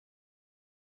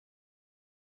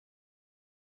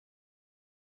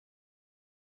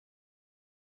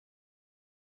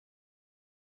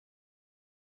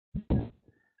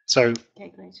So,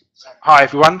 okay, great. Hi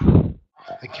everyone.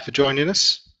 Thank you for joining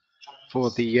us for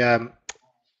the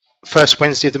first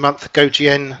Wednesday of the month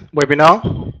GoGN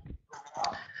webinar.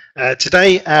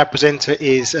 Today our presenter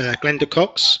is Glenda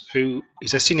Cox, who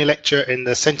is a senior lecturer in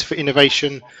the Centre for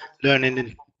Innovation,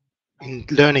 Learning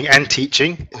and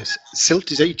Teaching.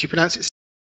 SILT, is that how you pronounce it?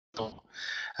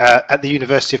 At the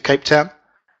University of Cape Town.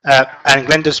 And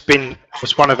Glenda's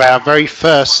was one of our very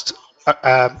first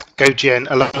GoGN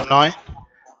alumni,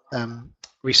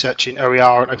 researching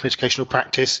OER and open educational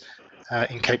practice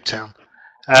in Cape Town.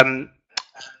 And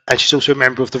she's also a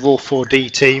member of the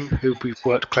DOT4D team, who we've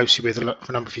worked closely with for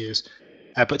a number of years.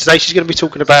 But today she's going to be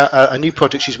talking about a new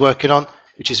project she's working on,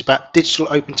 which is about digital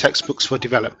open textbooks for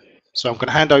development. So I'm going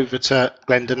to hand over to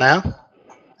Glenda now,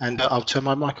 and I'll turn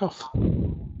my mic off.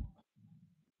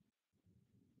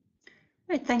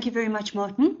 Right, thank you very much,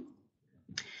 Martin.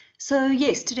 So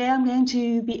yes, today I'm going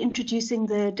to be introducing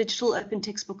the Digital Open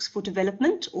Textbooks for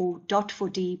Development, or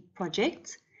DOT4D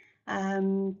project.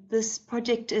 This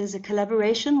project is a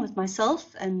collaboration with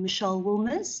myself and Michelle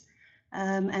Wilmers,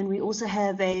 and we also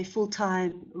have a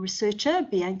full-time researcher,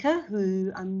 Bianca,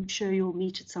 who I'm sure you'll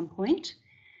meet at some point.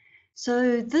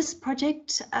 So this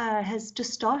project has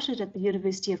just started at the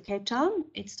University of Cape Town.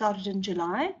 It started in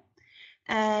July,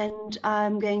 and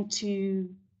I'm going to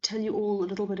tell you all a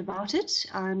little bit about it.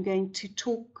 I'm going to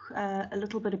talk a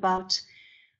little bit about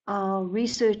our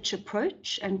research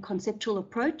approach and conceptual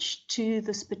approach to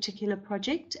this particular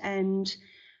project, and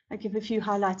I give a few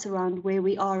highlights around where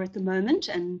we are at the moment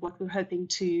and what we're hoping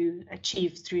to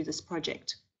achieve through this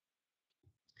project.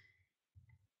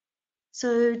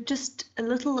 So just a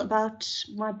little about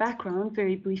my background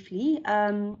very briefly.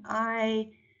 I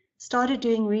started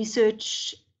doing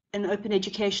research in open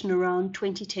education around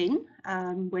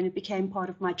 2010 when it became part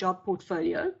of my job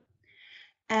portfolio.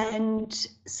 And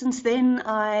since then,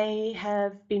 I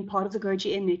have been part of the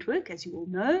GoGN network, as you all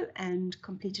know, and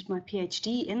completed my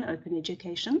PhD in open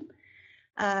education.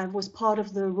 I was part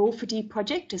of the DOT4D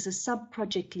project as a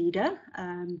sub-project leader,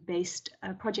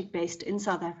 project based in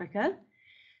South Africa.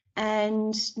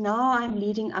 And now I'm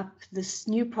leading up this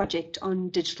new project on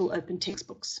digital open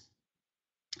textbooks.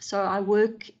 So I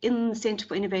work in the Centre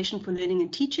for Innovation for Learning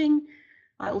and Teaching.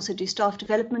 I also do staff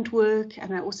development work,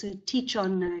 and I also teach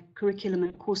on a curriculum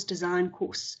and course design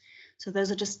course. So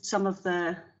those are just some of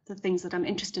the things that I'm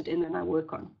interested in and I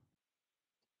work on.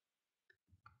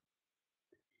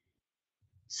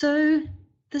 So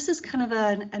this is kind of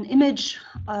an image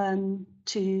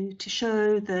to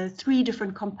show the three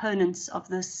different components of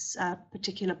this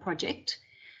particular project.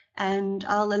 And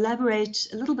I'll elaborate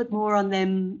a little bit more on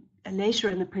them later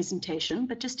in the presentation,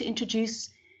 but just to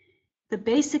introduce the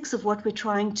basics of what we're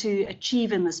trying to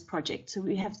achieve in this project. So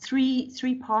we have three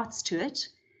parts to it.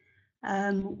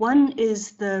 One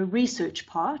is the research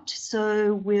part.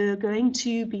 So we're going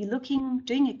to be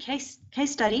doing a case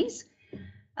studies,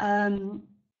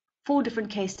 4 different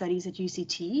case studies at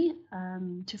UCT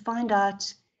to find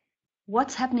out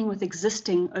what's happening with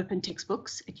existing open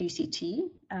textbooks at UCT.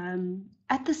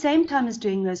 At the same time as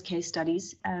doing those case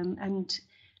studies, and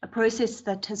a process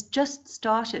that has just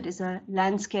started is a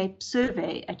landscape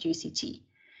survey at UCT.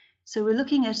 So we're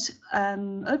looking at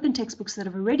open textbooks that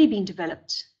have already been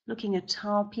developed, looking at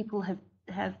how people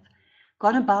have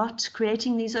gone about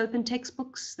creating these open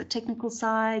textbooks, the technical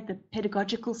side, the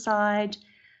pedagogical side,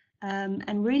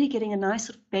 and really getting a nice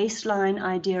sort of baseline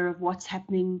idea of what's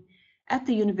happening at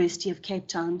the University of Cape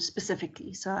Town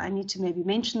specifically. So I need to maybe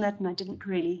mention that, and I didn't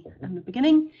really in the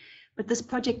beginning. But this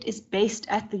project is based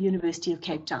at the University of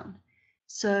Cape Town.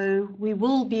 So we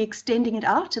will be extending it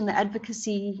out in the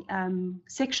advocacy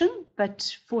section,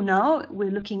 but for now,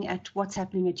 we're looking at what's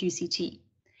happening at UCT.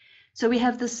 So we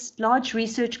have this large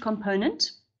research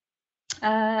component,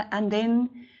 and then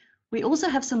we also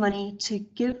have some money to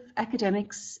give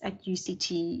academics at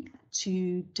UCT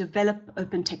to develop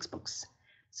open textbooks.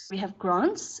 So we have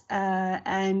grants,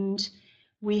 and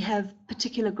we have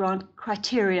particular grant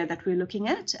criteria that we're looking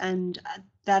at, and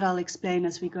that I'll explain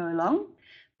as we go along.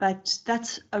 But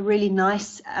that's a really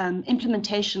nice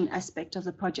implementation aspect of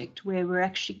the project, where we're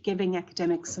actually giving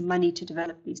academics some money to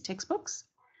develop these textbooks.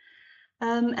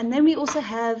 And then we also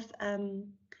have an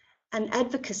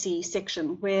advocacy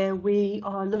section where we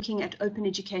are looking at open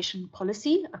education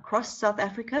policy across South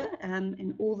Africa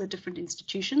in all the different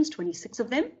institutions, 26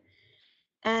 of them.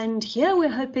 And here we're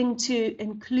hoping to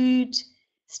include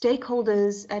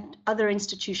stakeholders at other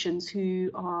institutions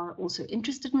who are also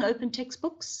interested in open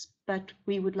textbooks, but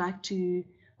we would like to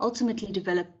ultimately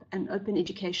develop an open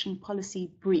education policy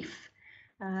brief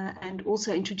and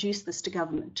also introduce this to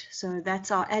government. So that's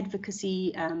our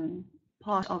advocacy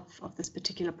part of this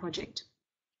particular project.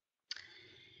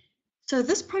 So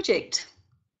this project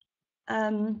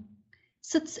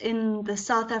sits in the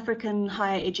South African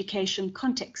higher education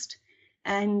context,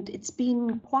 and it's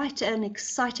been quite an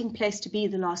exciting place to be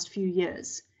the last few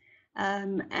years.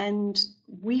 And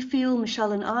we feel,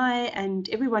 Michelle and I and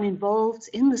everyone involved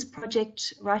in this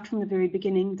project right from the very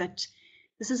beginning, that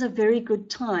this is a very good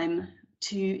time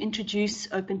to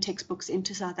introduce open textbooks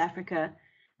into South Africa,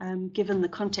 given the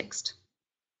context.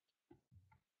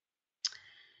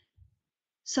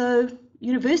 So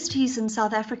universities in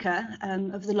South Africa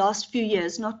over the last few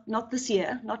years, not this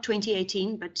year, not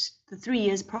 2018, but the 3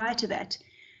 years prior to that,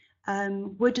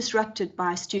 were disrupted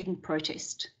by student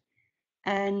protest.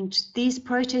 And these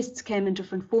protests came in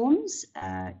different forms.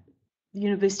 The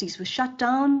universities were shut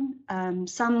down.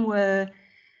 Some were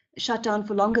shut down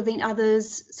for longer than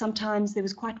others. Sometimes there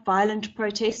was quite violent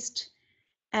protest.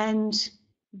 And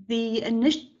the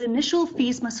initial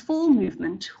Fees Must Fall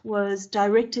movement was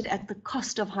directed at the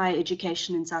cost of higher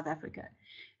education in South Africa,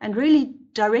 and really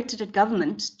directed at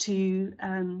government to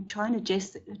try and address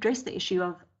the issue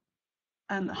of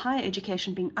higher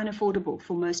education being unaffordable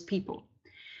for most people.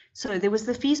 So there was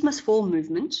the Fees Must Fall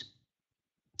movement.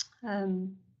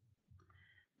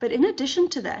 But in addition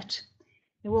to that,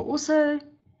 there was also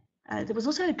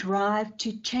a drive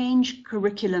to change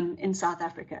curriculum in South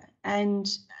Africa. And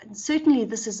certainly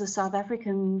this is a South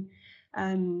African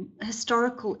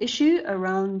historical issue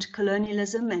around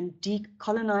colonialism and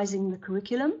decolonizing the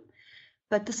curriculum.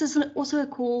 But this is also a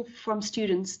call from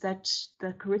students that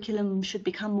the curriculum should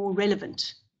become more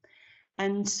relevant.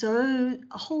 And so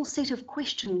a whole set of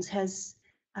questions has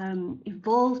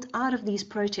evolved out of these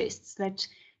protests that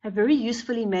have very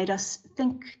usefully made us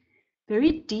think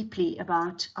very deeply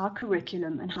about our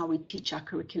curriculum and how we teach our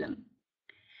curriculum.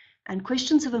 And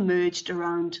questions have emerged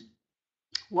around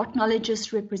what knowledge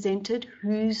is represented,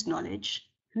 whose knowledge,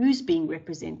 who's being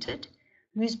represented,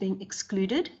 who's being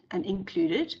excluded and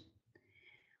included,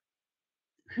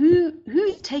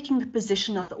 who's taking the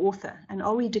position of the author, and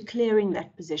are we declaring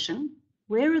that position?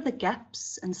 Where are the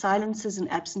gaps and silences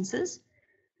and absences?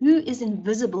 Who is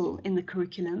invisible in the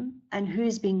curriculum and who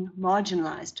is being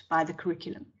marginalized by the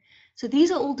curriculum? So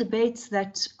these are all debates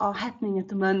that are happening at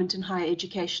the moment in higher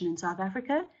education in South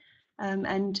Africa.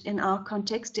 And in our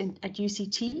context at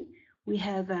UCT, we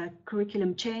have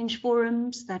curriculum change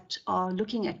forums that are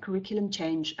looking at curriculum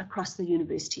change across the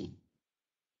university.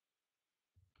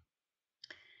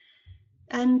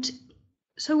 And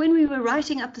so when we were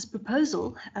writing up this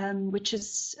proposal, which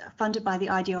is funded by the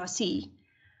IDRC,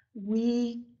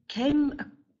 we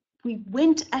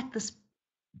went at this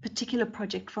particular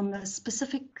project from a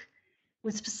specific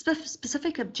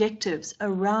objectives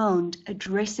around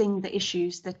addressing the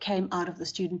issues that came out of the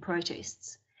student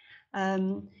protests.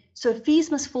 So Fees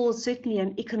Must Fall is certainly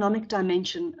an economic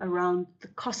dimension around the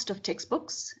cost of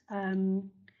textbooks,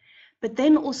 but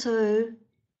then also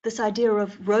this idea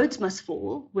of roads must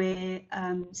fall, where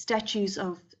statues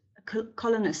of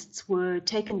colonists were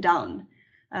taken down,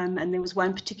 and there was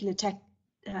one particular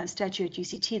statue at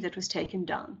UCT that was taken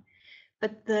down.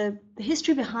 But the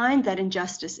history behind that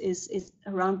injustice is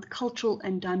around the cultural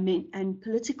and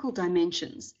political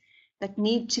dimensions that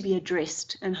need to be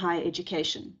addressed in higher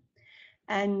education.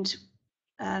 And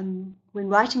when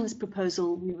writing this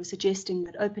proposal, we were suggesting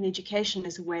that open education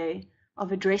is a way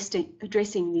of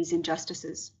addressing these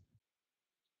injustices.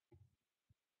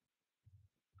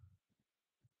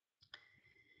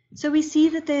 So we see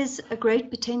that there's a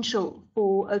great potential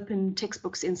for open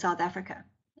textbooks in South Africa,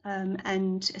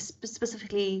 and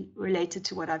specifically related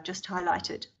to what I've just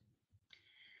highlighted.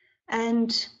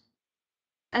 And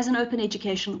as an open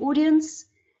education audience,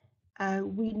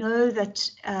 we know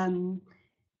that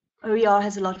OER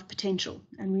has a lot of potential,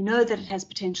 and we know that it has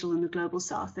potential in the Global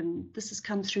South, and this has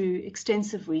come through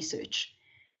extensive research.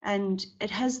 And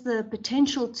it has the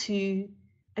potential to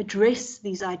address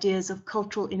these ideas of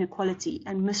cultural inequality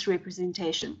and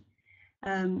misrepresentation,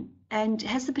 and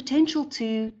has the potential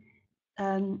to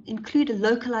include a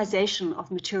localization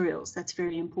of materials that's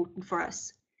very important for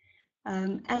us.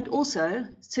 And also,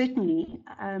 certainly,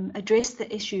 address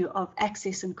the issue of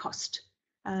access and cost,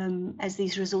 as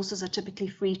these resources are typically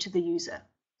free to the user.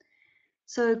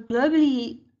 So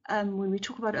globally, when we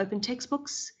talk about open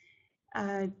textbooks,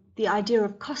 the idea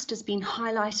of cost has been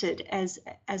highlighted as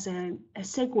a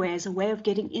segue, as a way of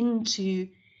getting into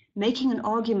making an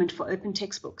argument for open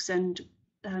textbooks. And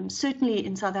certainly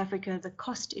in South Africa, the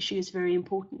cost issue is very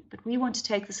important, but we want to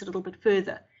take this a little bit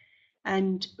further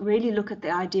and really look at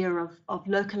the idea of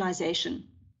localization.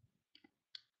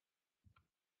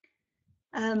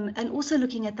 And also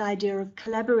looking at the idea of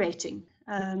collaborating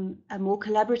a more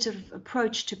collaborative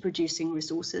approach to producing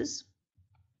resources.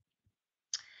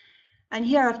 And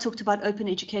here I've talked about open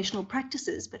educational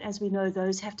practices, but as we know,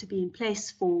 those have to be in place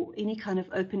for any kind of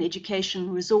open education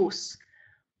resource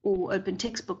or open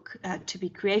textbook to be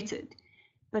created.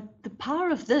 But the power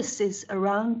of this is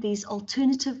around these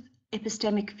alternative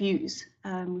epistemic views,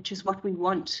 which is what we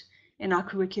want in our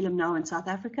curriculum now in South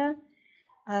Africa.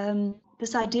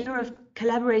 This idea of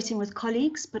collaborating with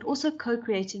colleagues, but also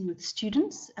co-creating with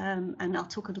students. And I'll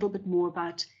talk a little bit more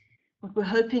about what we're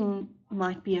hoping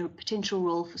might be a potential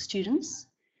role for students.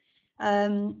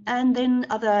 And then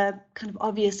other kind of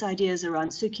obvious ideas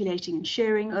around circulating and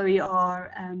sharing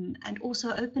OER, and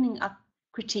also opening up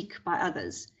critique by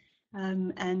others,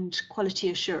 and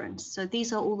quality assurance. So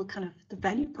these are all the kind of the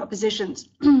value propositions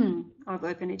of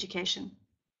open education.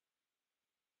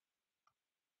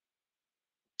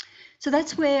 So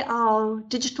that's where our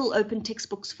digital open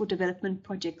textbooks for development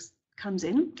projects comes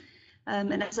in.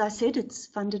 And as I said, it's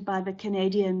funded by the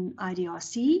Canadian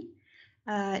IDRC.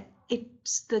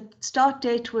 The start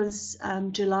date was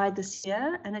July this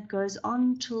year, and it goes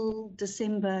on till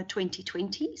December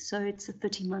 2020. So it's a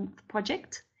 30-month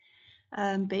project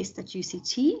based at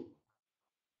UCT.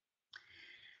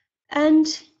 And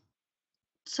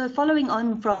so following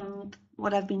on from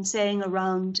what I've been saying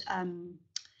around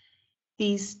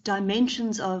these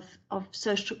dimensions of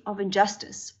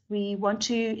injustice, we want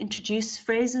to introduce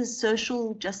Fraser's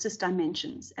social justice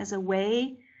dimensions as a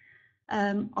way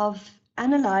of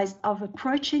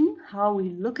approaching how we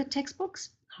look at textbooks,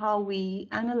 how we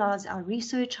analyze our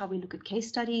research, how we look at case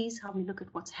studies, how we look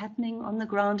at what's happening on the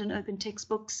ground in open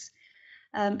textbooks,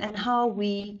 and how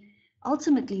we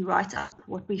ultimately write up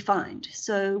what we find.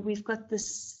 So we've got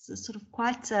this sort of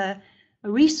quite a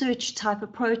research type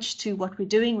approach to what we're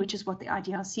doing, which is what the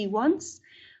IDRC wants.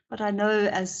 But I know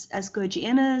as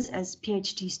GoGNers, as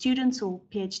PhD students or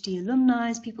PhD alumni,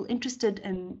 as people interested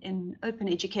in open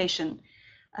education,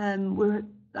 we're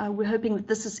hoping that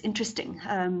this is interesting,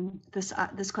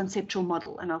 this conceptual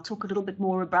model. And I'll talk a little bit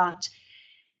more about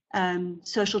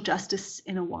social justice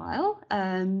in a while.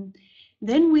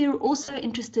 Then we're also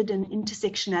interested in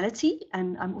intersectionality,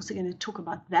 and I'm also going to talk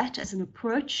about that as an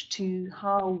approach to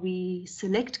how we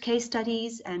select case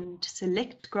studies and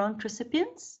select grant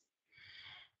recipients.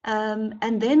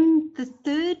 And then the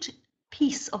third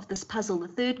piece of this puzzle, the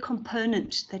third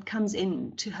component that comes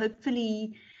in to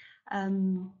hopefully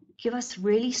give us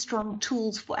really strong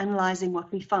tools for analyzing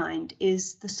what we find,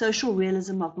 is the social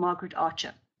realism of Margaret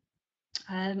Archer.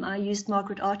 I used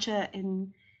Margaret Archer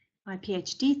in my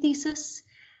PhD thesis,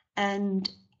 and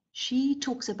she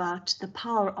talks about the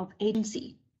power of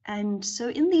agency. And so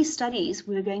in these studies,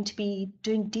 we're going to be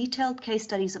doing detailed case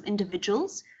studies of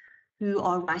individuals who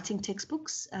are writing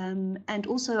textbooks, and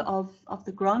also of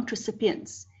the grant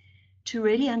recipients, to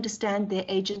really understand their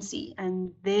agency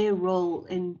and their role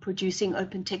in producing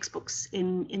open textbooks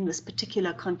in this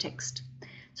particular context.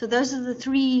 So those are the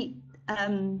three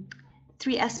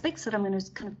aspects that I'm going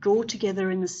to kind of draw together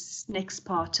in this next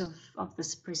part of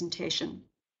this presentation.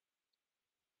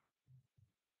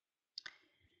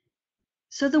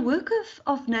 So the work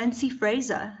of Nancy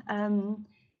Fraser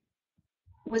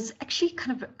was actually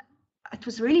it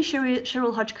was really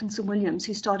Cheryl Hodgkinson Williams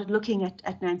who started looking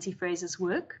at Nancy Fraser's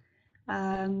work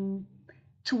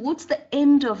towards the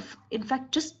end of, in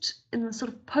fact, just in the sort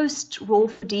of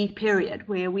post-DOT4D period,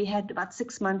 where we had about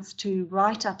 6 months to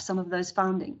write up some of those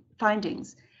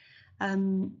findings.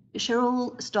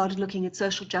 Cheryl started looking at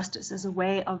social justice as a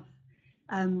way of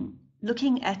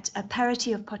looking at a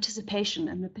parity of participation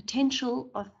and the potential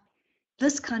of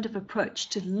this kind of approach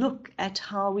to look at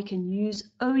how we can use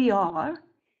OER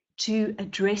to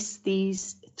address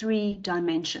these three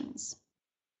dimensions.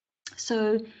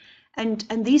 So,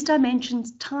 and these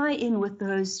dimensions tie in with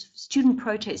those student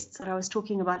protests that I was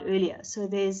talking about earlier. So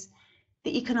there's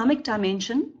the economic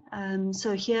dimension.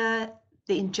 So here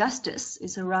the injustice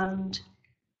is around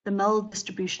the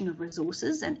maldistribution of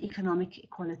resources and economic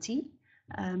equality,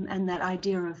 and that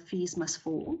idea of fees must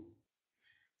fall.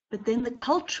 But then the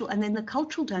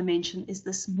cultural dimension is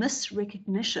this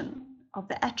misrecognition of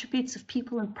the attributes of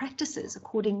people and practices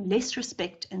according less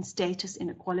respect and status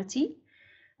inequality.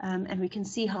 And we can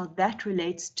see how that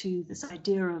relates to this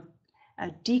idea of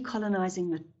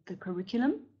decolonizing the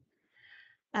curriculum.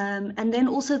 And then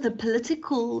also the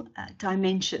political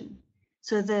dimension.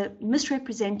 So the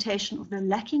misrepresentation of the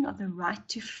lacking of the right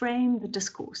to frame the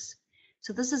discourse.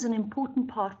 So this is an important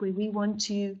part where we want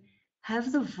to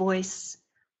have the voice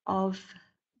of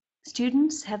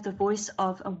students, have the voice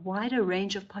of a wider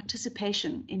range of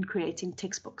participation in creating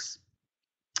textbooks.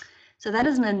 So that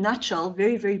is in a nutshell,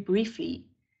 very, very briefly,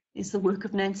 is the work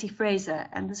of Nancy Fraser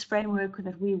and this framework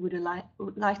that we would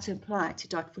like to apply to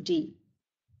DOT4D.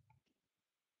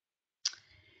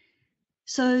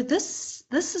 So this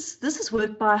is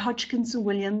work by Hodgkinson,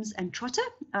 Williams, and Trotter.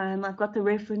 I've got the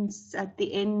reference at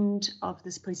the end of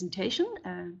this presentation.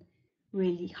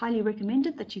 Really highly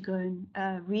recommended that you go and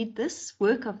read this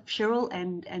work of Cheryl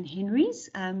and Henry's,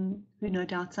 who no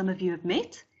doubt some of you have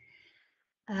met.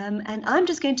 And I'm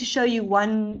just going to show you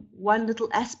one little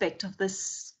aspect of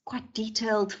this quite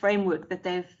detailed framework that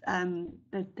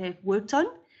they've worked on,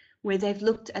 where they've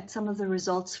looked at some of the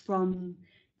results from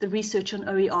the Research on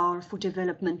OER for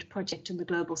Development project in the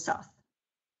Global South.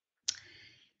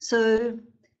 So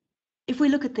if we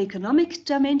look at the economic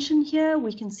dimension here,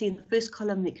 we can see in the first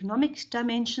column the economic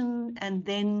dimension, and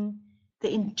then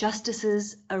the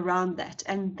injustices around that,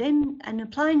 and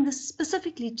applying this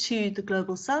specifically to the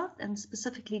Global South and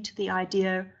specifically to the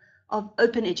idea of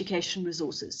open education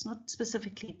resources, not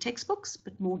specifically textbooks,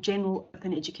 but more general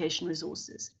open education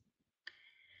resources.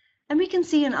 And we can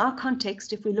see in our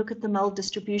context, if we look at the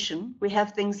maldistribution, we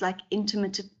have things like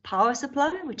intermittent power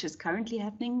supply, which is currently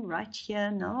happening right here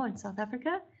now in South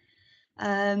Africa,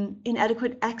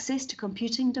 inadequate access to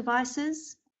computing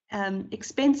devices,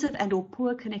 expensive and or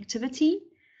poor connectivity,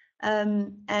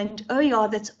 and OER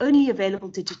that's only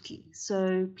available digitally.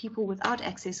 So people without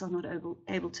access are not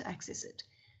able to access it.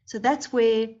 So that's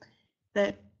where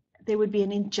there would be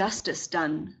an injustice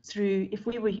done through, if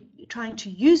we were trying to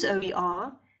use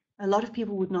OER, a lot of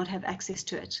people would not have access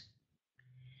to it.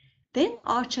 Then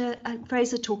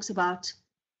Fraser talks about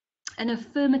an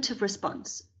affirmative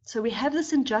response. So we have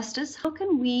this injustice. How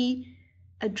can we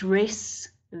address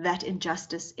that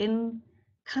injustice in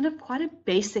kind of quite a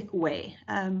basic way?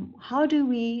 How do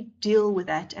we deal with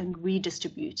that and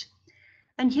redistribute?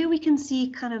 And here we can see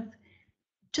kind of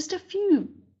just a few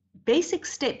basic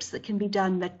steps that can be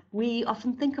done that we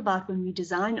often think about when we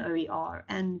design OER,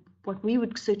 and what we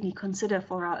would certainly consider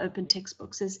for our open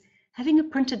textbooks is having a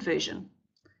printed version,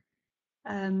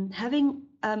 having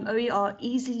OER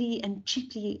easily and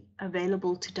cheaply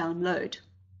available to download,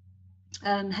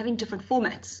 having different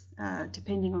formats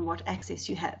depending on what access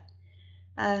you have.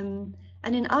 And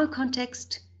in our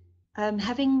context,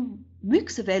 having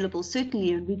MOOCs available,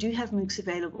 certainly, and we do have MOOCs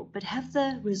available, but have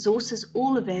the resources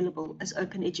all available as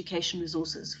open education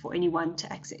resources for anyone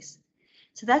to access.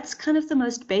 So that's kind of the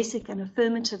most basic and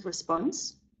affirmative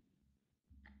response.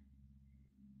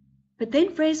 But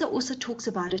then Fraser also talks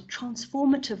about a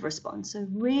transformative response, so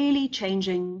really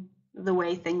changing the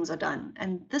way things are done.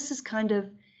 And this is kind of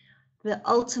the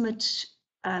ultimate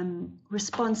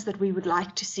response that we would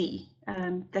like to see,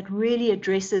 that really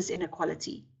addresses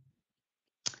inequality.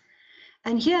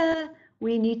 And here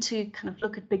we need to kind of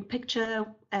look at big picture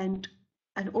and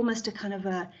almost a kind of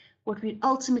what we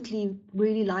ultimately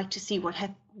really like to see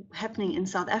happening in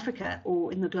South Africa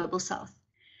or in the Global South.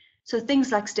 So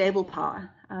things like stable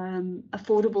power,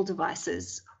 affordable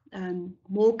devices,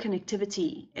 more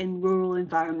connectivity in rural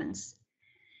environments,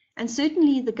 and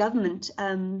certainly the government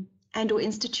and or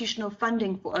institutional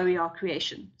funding for OER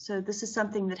creation. So this is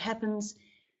something that happens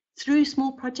through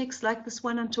small projects like this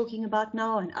one I'm talking about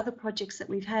now and other projects that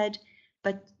we've had,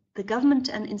 but the government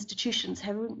and institutions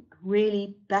haven't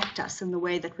really backed us in the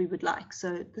way that we would like.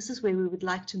 So this is where we would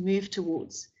like to move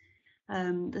towards,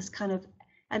 this kind of,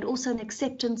 and also an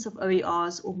acceptance of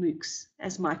OERs or MOOCs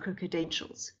as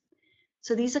micro-credentials.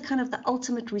 So these are kind of the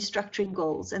ultimate restructuring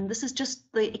goals, and this is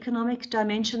just the economic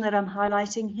dimension that I'm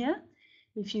highlighting here.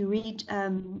 If you read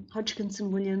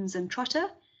Hodgkinson, Williams, and Trotter,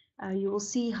 you will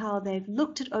see how they've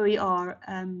looked at OER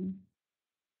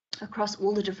across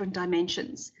all the different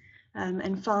dimensions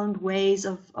and found ways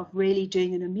of really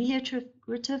doing an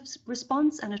ameliorative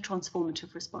response and a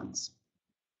transformative response.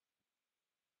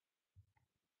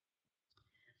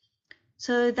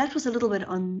 So that was a little bit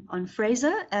on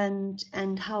Fraser and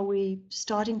how we're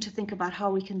starting to think about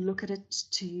how we can look at it,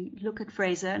 to look at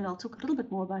Fraser, and I'll talk a little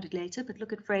bit more about it later, but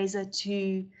look at Fraser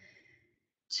to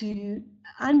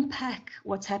unpack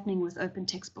what's happening with open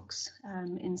textbooks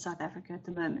in South Africa at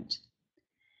the moment.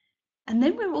 And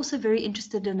then we're also very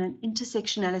interested in an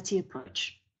intersectionality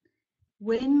approach.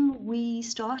 When we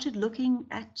started looking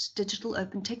at digital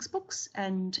open textbooks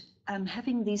and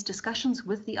having these discussions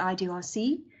with the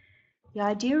IDRC, the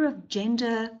idea of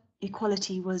gender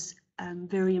equality was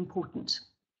very important.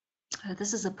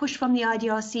 This is a push from the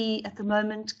IDRC at the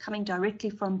moment, coming directly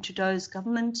from Trudeau's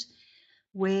government,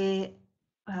 where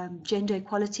gender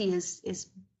equality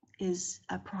is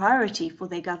a priority for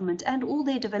their government and all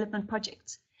their development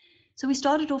projects. So we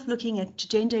started off looking at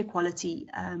gender equality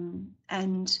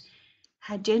and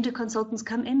had gender consultants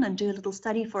come in and do a little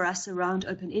study for us around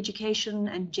open education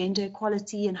and gender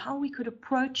equality and how we could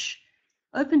approach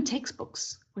open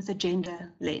textbooks with a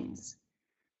gender lens.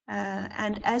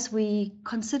 And as we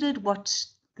considered what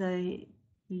we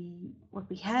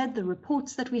had, the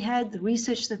reports that we had, the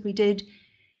research that we did,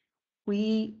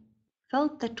 we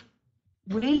felt that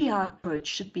really our approach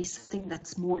should be something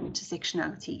that's more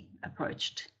intersectionality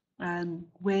approached,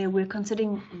 where we're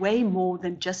considering way more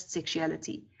than just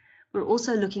sexuality. We're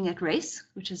also looking at race,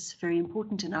 which is very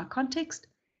important in our context,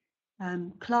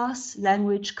 class,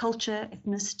 language, culture,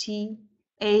 ethnicity,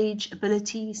 age,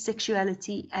 ability,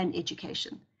 sexuality, and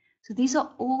education. So these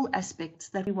are all aspects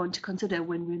that we want to consider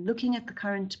when we're looking at the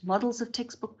current models of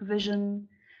textbook provision,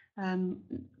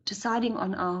 deciding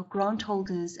on our grant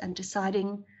holders and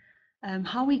deciding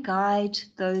how we guide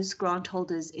those grant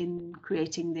holders in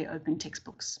creating their open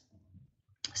textbooks.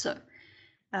 So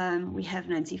we have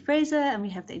Nancy Fraser and we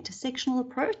have the intersectional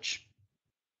approach.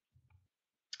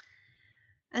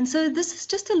 And so this is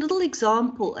just a little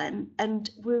example, and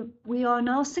we are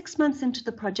now 6 months into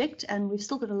the project and we've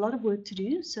still got a lot of work to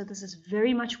do. So this is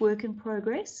very much work in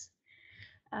progress.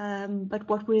 But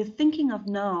what we're thinking of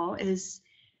now is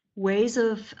ways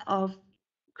of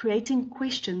creating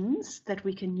questions that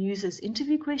we can use as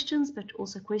interview questions, but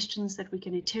also questions that we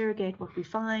can interrogate what we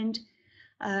find.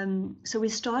 So we're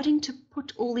starting to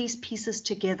put all these pieces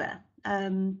together.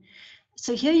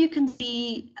 So here you can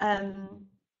see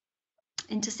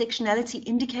intersectionality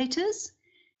indicators.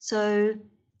 So,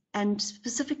 and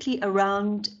specifically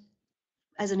around,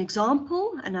 as an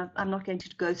example, and I'm not going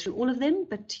to go through all of them,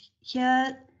 but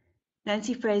here,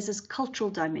 Nancy Fraser's cultural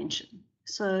dimension.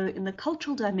 So in the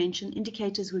cultural dimension,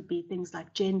 indicators would be things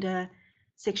like gender,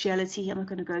 sexuality. I'm not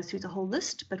going to go through the whole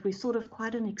list, but we thought of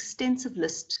quite an extensive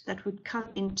list that would come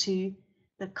into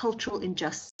the cultural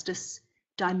injustice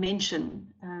dimension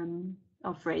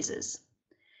of phrases.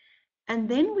 And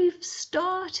then we've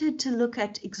started to look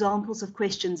at examples of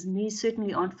questions, and these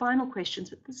certainly aren't final questions,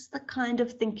 but this is the kind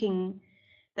of thinking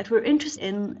that we're interested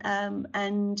in,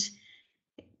 and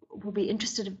we'll be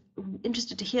interested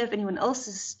to hear if anyone else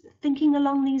is thinking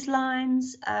along these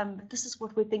lines. But this is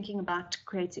what we're thinking about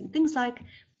creating. Things like,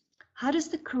 how does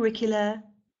the curricula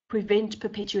prevent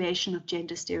perpetuation of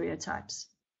gender stereotypes?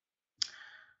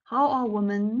 How are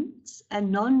women's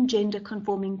and non-gender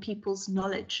conforming people's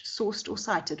knowledge sourced or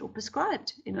cited or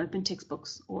prescribed in open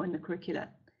textbooks or in the curricula?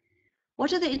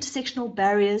 What are the intersectional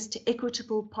barriers to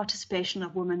equitable participation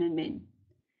of women and men?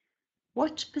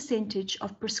 What percentage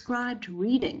of prescribed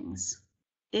readings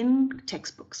in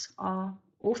textbooks are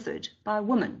authored by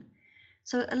women?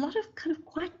 So a lot of kind of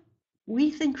quite, we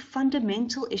think,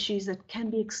 fundamental issues that can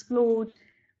be explored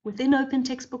within open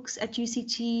textbooks at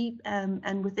UCT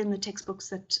and within the textbooks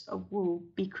that will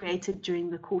be created during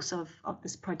the course of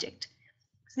this project.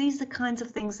 So these are the kinds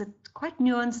of things that, quite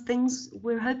nuanced things,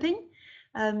 we're hoping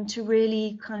to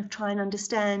really kind of try and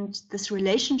understand this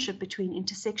relationship between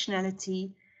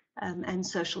intersectionality and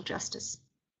social justice.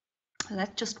 So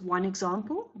that's just one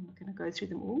example. I'm not going to go through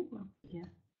them all. Well, yeah,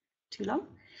 too long.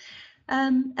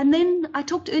 And then I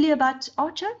talked earlier about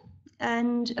Archer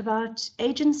and about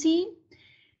agency.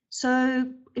 So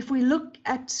if we look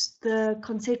at the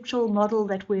conceptual model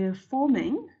that we're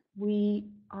forming, we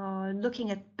are looking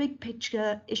at big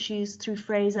picture issues through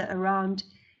Fraser around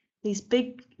these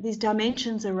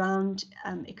dimensions around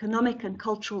economic and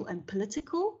cultural and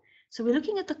political. So we're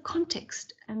looking at the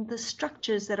context and the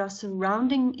structures that are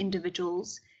surrounding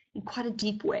individuals in quite a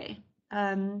deep way.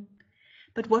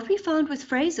 But what we found with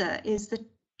Fraser is that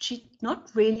she's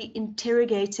not really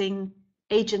interrogating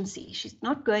agency. She's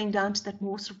not going down to that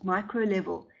more sort of micro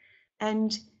level.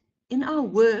 And in our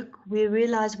work, we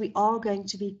realize we are going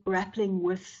to be grappling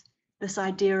with this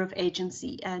idea of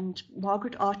agency. And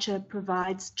Margaret Archer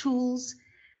provides tools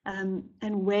and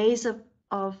ways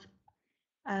of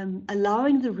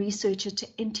allowing the researcher to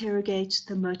interrogate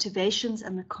the motivations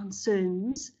and the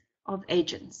concerns of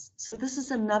agents. So this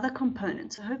is another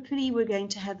component. So hopefully we're going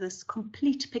to have this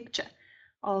complete picture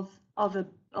of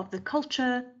the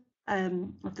culture,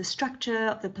 of the structure,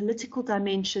 of the political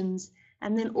dimensions,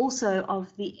 and then also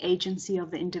of the agency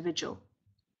of the individual.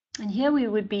 And here we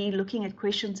would be looking at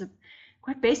questions,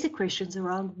 quite basic questions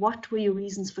around what were your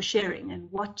reasons for sharing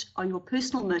and what are your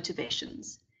personal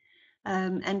motivations,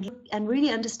 and really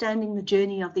understanding the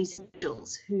journey of these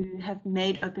individuals who have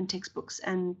made open textbooks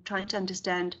and trying to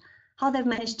understand how they've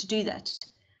managed to do that,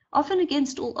 often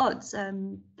against all odds.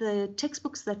 The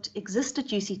textbooks that exist at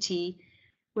UCT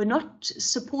were not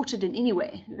supported in any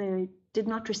way. They did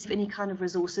not receive any kind of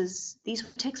resources. These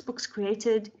were textbooks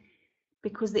created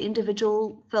because the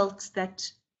individual felt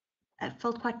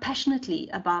quite passionately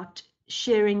about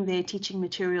sharing their teaching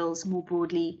materials more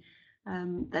broadly,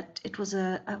 that it was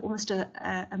almost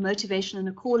a motivation and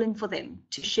a calling for them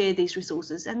to share these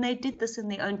resources. And they did this in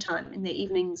their own time, in their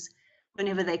evenings,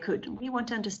 whenever they could. We want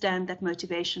to understand that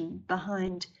motivation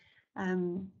behind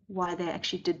why they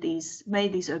actually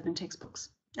made these open textbooks,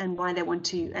 and why they want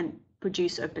to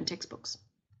produce open textbooks.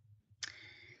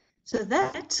 So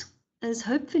that is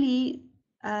hopefully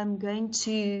going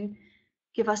to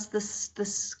give us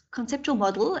this conceptual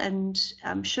model, and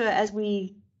I'm sure as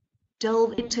we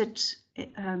delve into it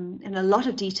in a lot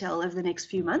of detail over the next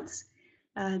few months,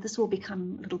 this will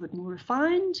become a little bit more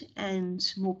refined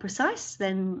and more precise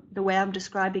than the way I'm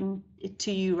describing it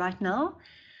to you right now.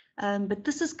 But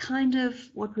this is kind of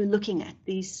what we're looking at,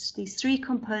 these three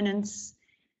components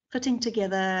fitting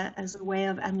together as a way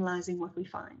of analyzing what we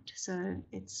find. So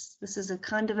this is a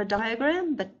kind of a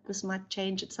diagram, but this might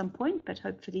change at some point, but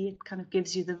hopefully it kind of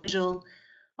gives you the visual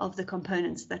of the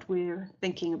components that we're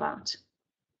thinking about.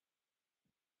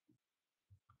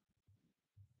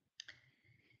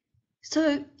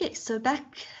 So yes, so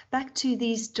back to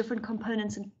these different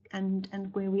components and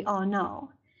where we are now.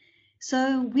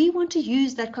 So we want to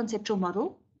use that conceptual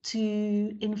model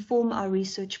to inform our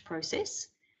research process,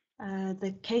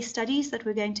 the case studies that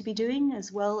we're going to be doing,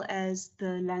 as well as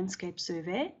the landscape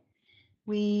survey.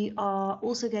 We are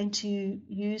also going to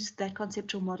use that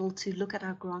conceptual model to look at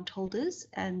our grant holders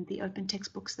and the open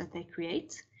textbooks that they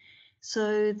create.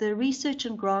 So the research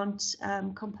and grant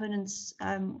components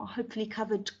are hopefully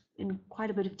covered in quite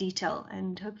a bit of detail,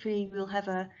 and hopefully we'll have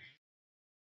a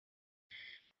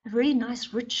very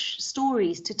nice, rich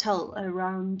stories to tell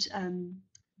around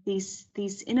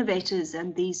these innovators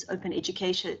and these open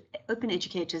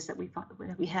educators that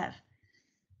we have.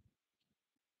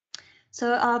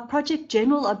 So our project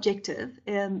general objective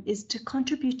is to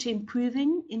contribute to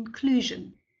improving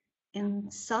inclusion in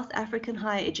South African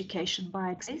higher education by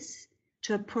access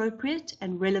to appropriate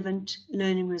and relevant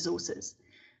learning resources.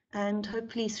 And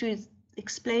hopefully through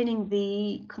explaining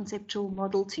the conceptual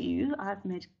model to you, I've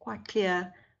made quite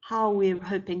clear how we're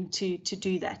hoping to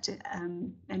do that,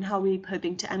 and how we're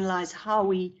hoping to analyze how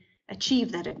we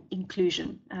achieve that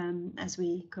inclusion as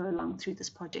we go along through this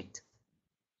project.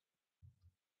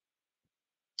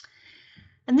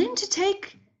 And then to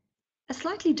take a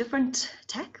slightly different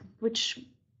tack, which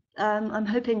I'm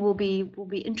hoping will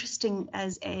be interesting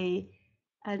as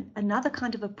another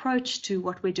kind of approach to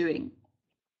what we're doing.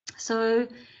 So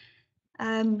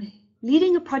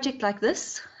leading a project like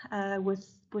this with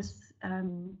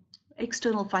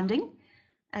external funding,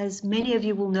 as many of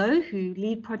you will know who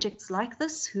lead projects like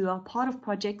this, who are part of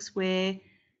projects where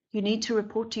you need to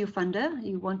report to your funder,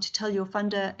 you want to tell your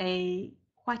funder a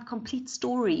quite complete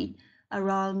story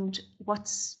around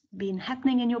what's been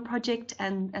happening in your project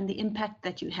and the impact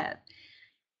that you have.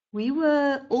 We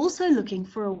were also looking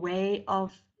for a way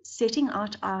of setting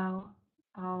out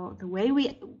the way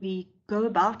we go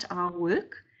about our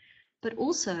work, but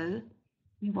also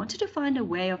we wanted to find a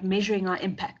way of measuring our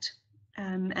impact.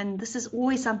 And this is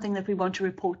always something that we want to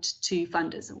report to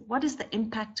funders. What is the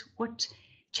impact? What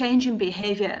change in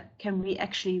behavior can we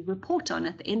actually report on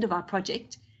at the end of our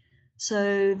project,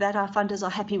 so that our funders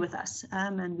are happy with us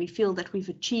and we feel that we've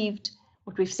achieved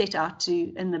what we've set out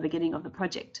to in the beginning of the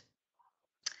project.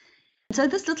 So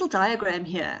this little diagram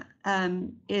here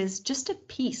is just a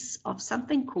piece of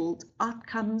something called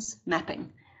outcomes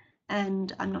mapping.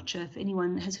 And I'm not sure if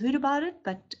anyone has heard about it,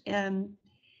 but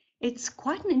it's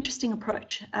quite an interesting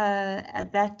approach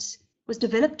that was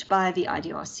developed by the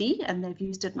IDRC, and they've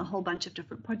used it in a whole bunch of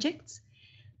different projects.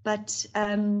 But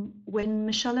when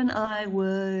Michelle and I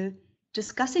were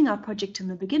discussing our project in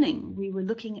the beginning, we were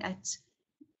looking at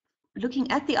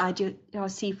the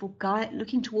IDRC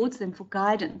looking towards them for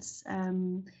guidance,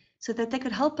 so that they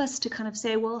could help us to kind of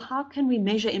say, well, how can we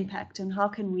measure impact, and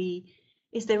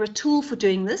is there a tool for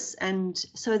doing this? And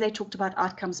so they talked about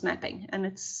outcomes mapping, and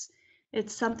it's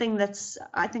something that's,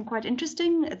 I think, quite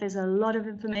interesting. There's a lot of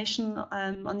information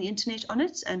on the internet on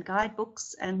it, and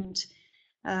guidebooks, and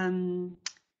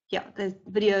there's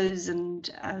videos and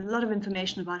a lot of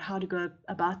information about how to go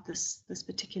about this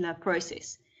particular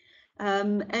process.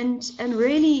 And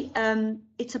really,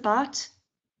 it's about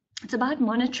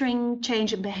monitoring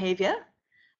change in behavior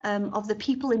of the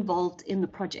people involved in the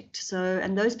project. So,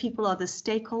 and those people are the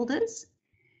stakeholders.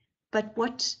 But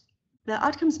what the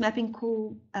outcomes mapping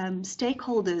call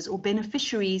stakeholders or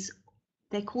beneficiaries,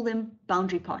 they call them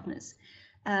boundary partners.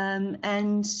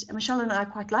 And Michelle and I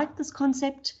quite like this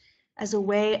concept as a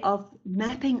way of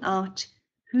mapping out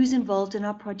who's involved in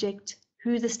our project,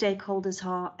 who the stakeholders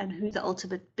are, and who the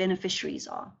ultimate beneficiaries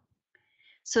are.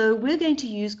 So we're going to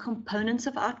use components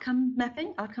of outcomes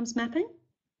mapping.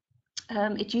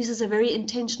 It uses a very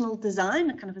intentional design,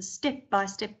 a kind of a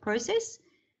step-by-step process.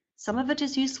 Some of it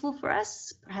is useful for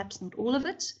us, perhaps not all of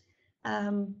it,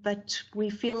 but we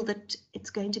feel that it's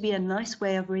going to be a nice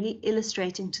way of really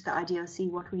illustrating to the IDRC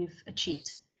what we've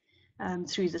achieved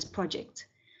through this project,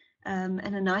 and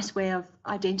a nice way of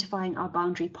identifying our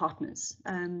boundary partners,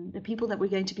 the people that we're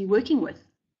going to be working with.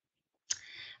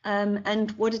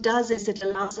 And what it does is it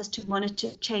allows us to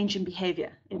monitor change in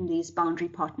behavior in these boundary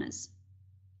partners.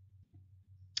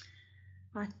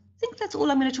 I think that's all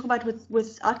I'm going to talk about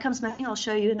with outcomes mapping. I'll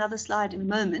show you another slide in a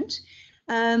moment.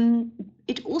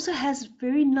 It also has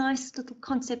very nice little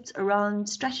concepts around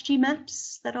strategy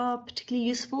maps that are particularly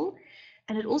useful.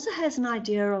 And it also has an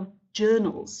idea of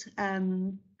journals.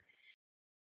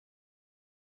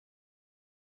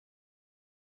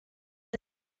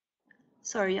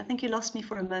 Sorry, I think you lost me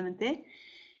for a moment there.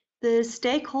 The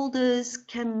stakeholders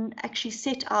can actually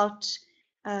set out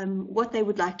what they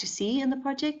would like to see in the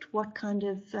project, what kind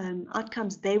of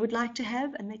outcomes they would like to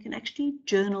have, and they can actually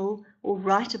journal or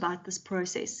write about this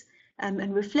process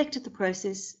and reflect at the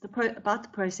process, about the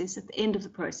process at the end of the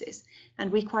process.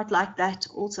 And we quite like that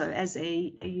also as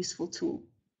a useful tool.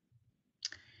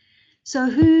 So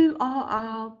who are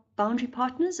our boundary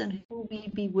partners and who will we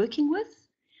be working with?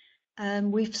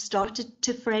 We've started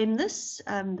to frame this.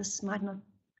 This might not,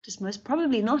 just most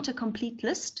probably not a complete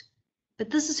list, but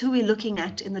this is who we're looking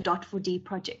at in the DOT4D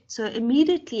project. So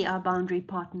immediately our boundary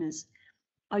partners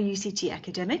are UCT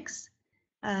academics.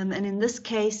 And in this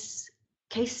case,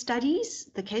 case studies.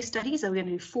 The case studies, we're going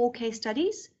to do 4 case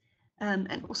studies,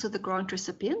 and also the grant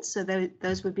recipients. So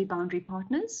those would be boundary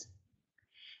partners.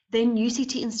 Then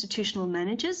UCT institutional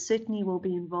managers certainly will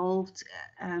be involved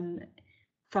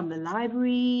from the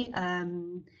library.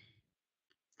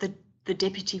 The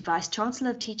Deputy Vice Chancellor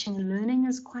of Teaching and Learning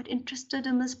is quite interested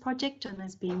in this project and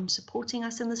has been supporting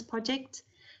us in this project.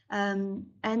 And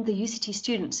the UCT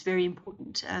students, very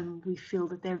important. We feel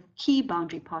that they're key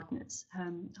boundary partners.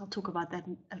 I'll talk about that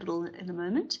a little in a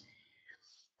moment.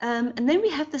 And then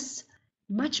we have this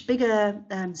much bigger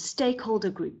stakeholder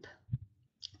group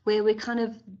where we're kind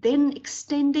of then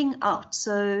extending out.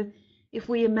 So if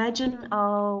we imagine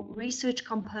our research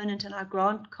component and our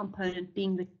grant component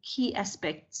being the key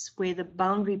aspects where the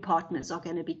boundary partners are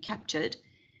going to be captured,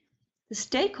 the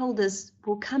stakeholders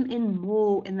will come in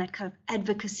more in that kind of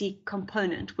advocacy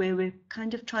component where we're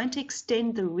kind of trying to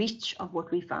extend the reach of what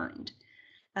we find.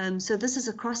 So this is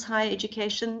across higher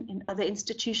education in other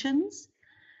institutions.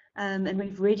 And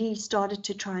we've already started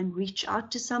to try and reach out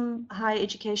to some higher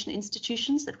education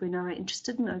institutions that we know are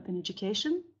interested in open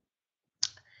education.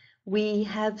 We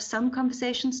have some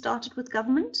conversations started with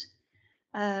government.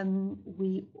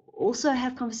 We also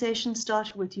have conversations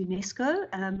started with UNESCO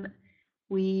and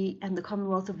the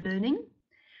Commonwealth of Learning.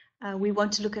 We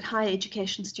want to look at higher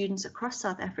education students across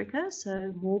South Africa,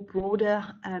 so more broader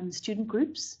student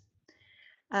groups.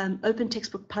 Open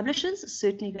textbook publishers are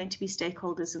certainly going to be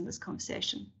stakeholders in this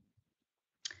conversation.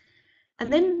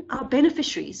 And then our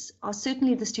beneficiaries are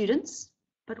certainly the students,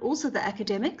 but also the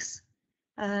academics.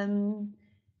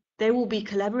 They will be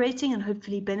collaborating and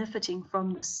hopefully benefiting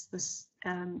from this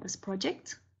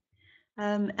project.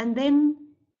 And then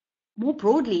more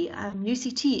broadly,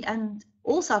 UCT and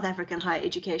all South African higher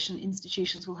education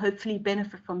institutions will hopefully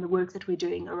benefit from the work that we're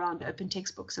doing around open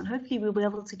textbooks. And hopefully we'll be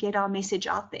able to get our message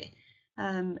out there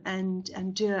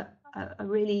and do a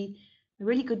really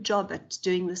good job at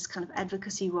doing this kind of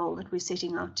advocacy role that we're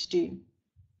setting out to do.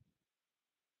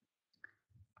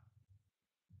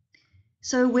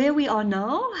 So where we are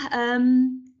now,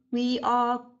 we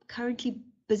are currently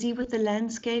busy with the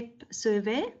landscape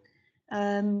survey.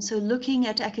 So looking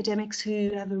at academics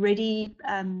who have already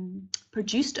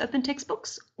produced open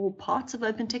textbooks or parts of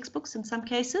open textbooks in some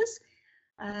cases,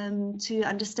 to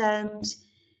understand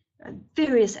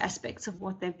various aspects of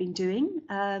what they've been doing.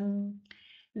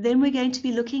 Then we're going to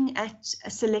be looking at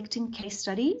selecting case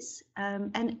studies,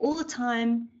 and all the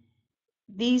time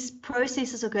these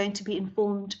processes are going to be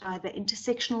informed by the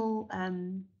intersectional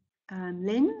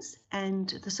lens and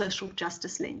the social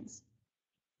justice lens.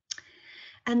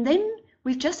 And then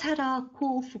we've just had our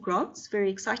call for grants, very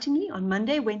excitingly, on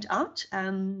Monday, went out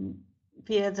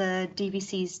via the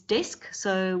DVC's desk.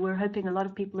 So we're hoping a lot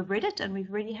of people have read it, and we've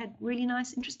already had really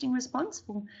nice, interesting response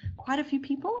from quite a few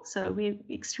people. So we're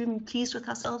extremely pleased with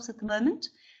ourselves at the moment.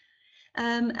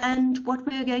 And what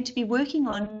we're going to be working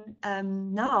on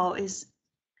now is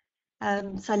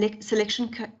selection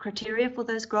criteria for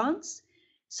those grants.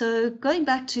 So going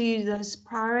back to those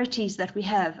priorities that we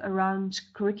have around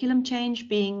curriculum change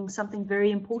being something very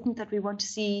important that we want to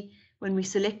see when we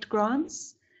select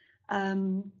grants,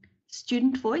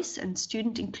 student voice and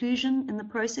student inclusion in the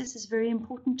process is very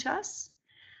important to us.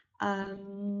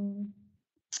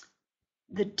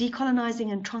 The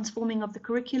decolonizing and transforming of the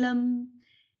curriculum.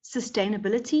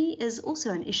 Sustainability is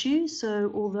also an issue.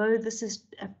 So although this is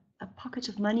a pocket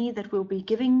of money that we'll be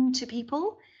giving to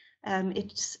people,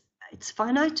 it's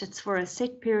finite, it's for a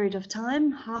set period of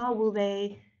time. How will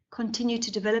they continue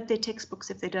to develop their textbooks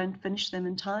if they don't finish them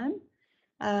in time?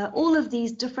 All of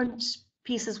these different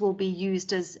pieces will be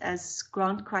used as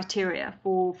grant criteria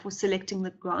for selecting the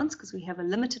grants, because we have a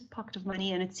limited pocket of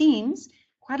money and it seems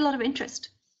quite a lot of interest.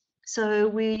 So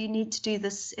we need to do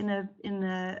this in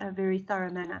a very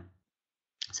thorough manner.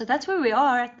 So that's where we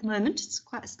are at the moment. It's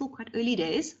still quite early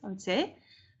days, I would say.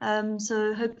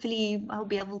 So hopefully I'll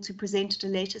be able to present at a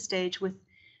later stage with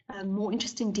more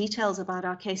interesting details about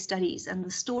our case studies and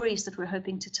the stories that we're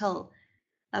hoping to tell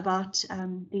about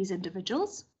these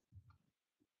individuals.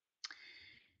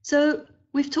 So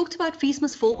we've talked about fees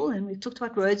must fall and we've talked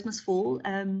about roads must fall,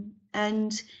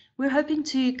 and we're hoping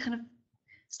to kind of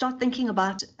start thinking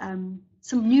about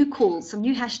some new calls, some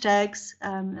new hashtags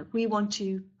that we want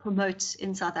to promote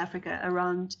in South Africa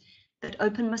around that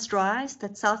open must rise,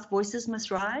 that South voices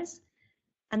must rise,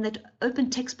 and that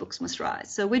open textbooks must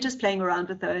rise. So we're just playing around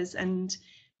with those, and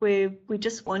we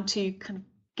just want to kind of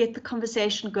get the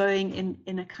conversation going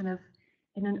in a kind of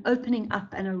an opening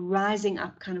up and a rising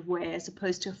up kind of way, as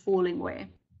opposed to a falling way.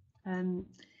 And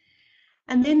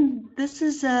then this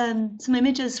is some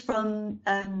images from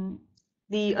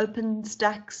the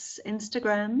OpenStax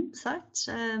Instagram site.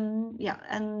 Yeah,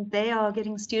 and they are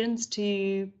getting students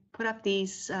to put up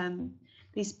these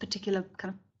particular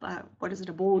kind of, what is it,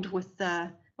 a board with a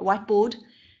whiteboard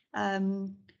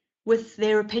with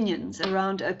their opinions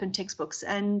around open textbooks.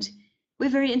 And we're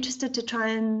very interested to try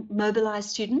and mobilize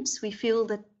students. We feel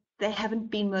that they haven't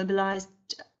been mobilized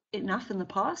enough in the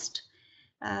past.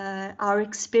 Our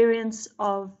experience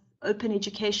of open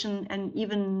education and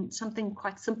even something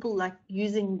quite simple like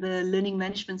using the learning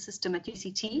management system at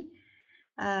UCT,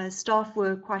 staff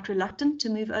were quite reluctant to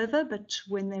move over, but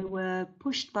when they were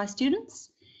pushed by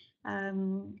students,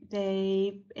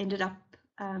 they ended up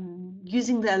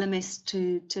using the LMS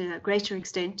to a greater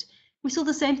extent. We saw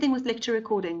the same thing with lecture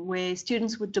recording, where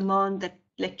students would demand that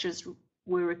lectures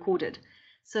were recorded.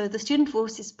 So the student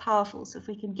voice is powerful. So if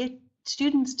we can get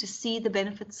students to see the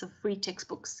benefits of free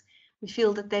textbooks, we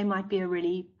feel that they might be a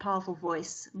really powerful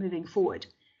voice moving forward.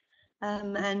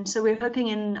 And so we're hoping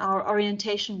in our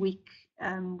orientation week,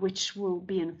 which will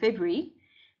be in February,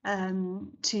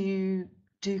 to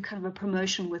do kind of a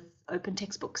promotion with open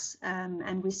textbooks.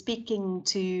 And we're speaking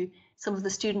to some of the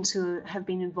students who have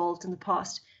been involved in the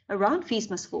past around fees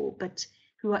must fall, but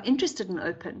who are interested in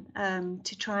open,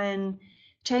 to try and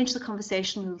change the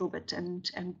conversation a little bit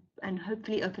and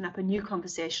hopefully open up a new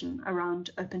conversation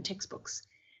around open textbooks.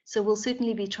 So we'll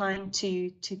certainly be trying to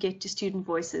get to student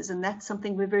voices, and that's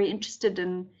something we're very interested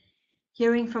in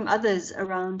hearing from others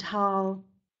around how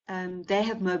they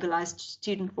have mobilized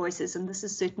student voices, and this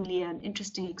is certainly an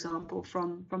interesting example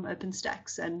from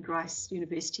OpenStax and Rice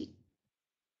University.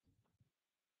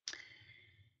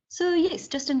 So yes,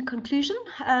 just in conclusion,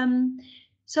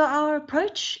 so our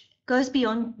approach goes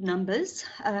beyond numbers.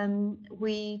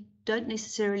 We don't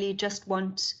necessarily just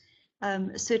want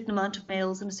a certain amount of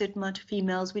males and a certain amount of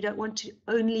females. We don't want to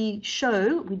only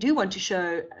show, we do want to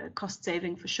show cost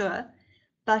saving for sure,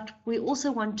 but we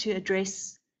also want to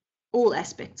address all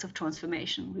aspects of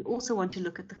transformation. We also want to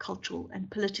look at the cultural and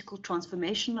political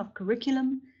transformation of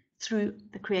curriculum through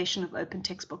the creation of open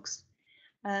textbooks.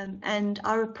 And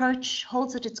our approach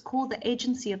holds at its core the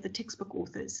agency of the textbook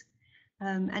authors,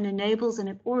 and enables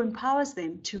or empowers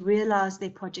them to realize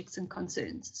their projects and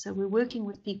concerns. So we're working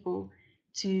with people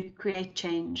to create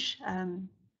change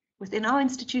within our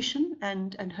institution,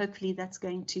 and hopefully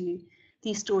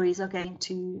these stories are going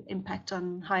to impact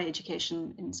on higher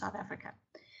education in South Africa.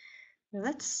 So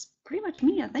that's pretty much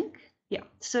me, I think. Yeah,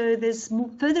 so there's more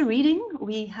further reading.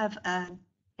 We have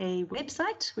a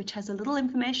website which has a little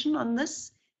information on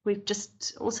this. We've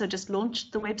also just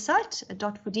launched the website,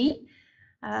 DOT4D.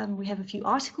 We have a few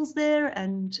articles there,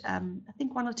 and I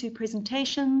think 1 or 2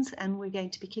 presentations, and we're going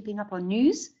to be keeping up on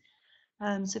news.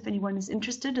 So if anyone is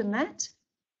interested in that,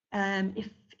 if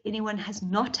anyone has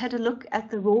not had a look at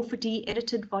the DOT4D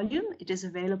edited volume, it is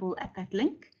available at that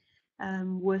link,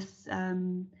 with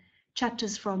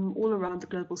chapters from all around the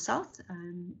Global South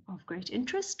of great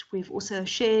interest. We've also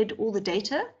shared all the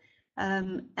data,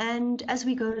 and as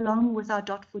we go along with our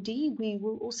DOT4D, we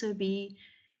will also be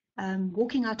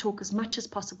walking our talk as much as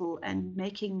possible and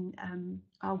making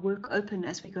our work open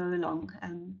as we go along.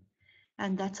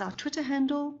 And that's our Twitter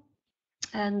handle.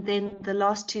 And then the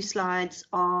last two slides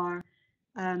are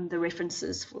the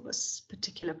references for this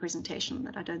particular presentation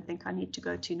that I don't think I need to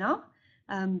go to now,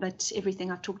 but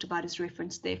everything I've talked about is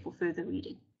referenced there for further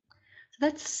reading. So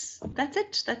that's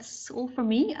it. That's all from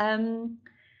me. I'm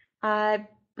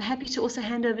happy to also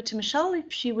hand over to Michelle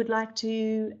if she would like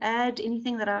to add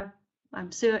anything that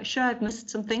I'm sure I've missed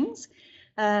some things.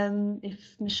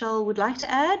 If Michelle would like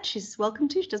to add, she's welcome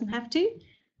to. She doesn't have to.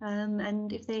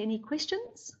 And if there are any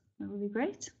questions, that would be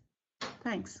great.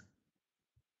 Thanks.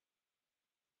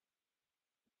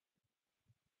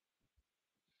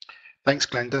 Thanks,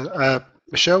 Glenda.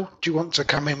 Michelle, do you want to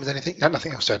come in with anything? No,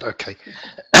 nothing else said. Okay.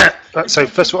 So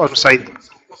first of all, I want to say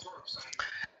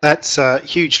that's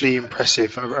hugely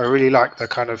impressive. I really like the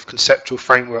kind of conceptual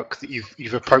framework that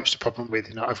you've approached the problem with.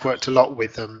 You know, I've worked a lot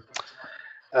with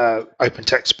open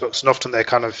textbooks, and often they're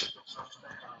kind of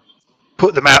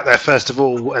put them out there first of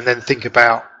all, and then think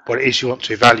about what it is you want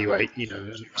to evaluate. You know,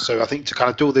 and so I think to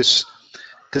kind of do all this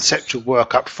conceptual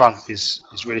work up front is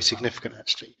really significant,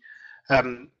 actually.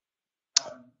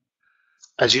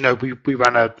 As you know, we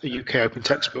run a UK open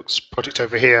textbooks project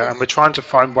over here, and we're trying to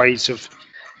find ways of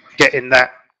getting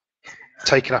that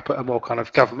taken up at a more kind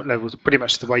of government level, pretty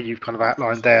much the way you've kind of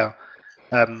outlined there.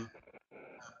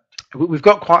 We've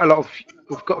got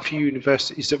a few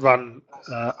universities that run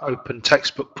open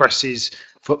textbook presses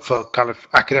for kind of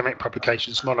academic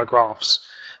publications, monographs,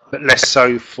 but less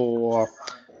so for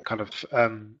kind of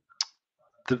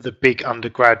the big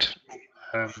undergrad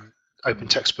open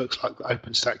textbooks like the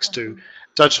OpenStax do.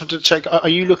 So I just wanted to check, are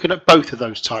you looking at both of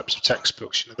those types of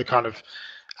textbooks, you know, the kind of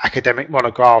academic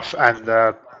monograph and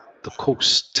the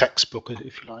course textbook,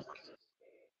 if you like?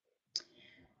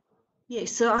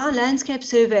 Yes, so our landscape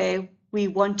survey, we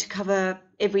want to cover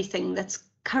everything that's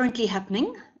currently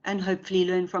happening and hopefully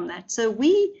learn from that. So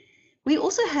we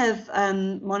also have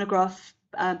monograph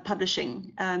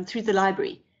publishing through the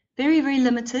library. Very, very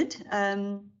limited.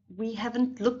 We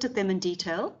haven't looked at them in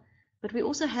detail, but we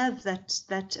also have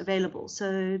that available.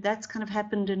 So that's kind of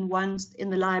happened in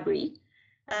the library.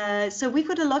 So we've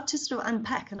got a lot to sort of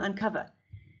unpack and uncover.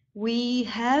 We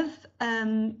have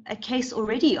a case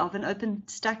already of an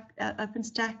OpenStax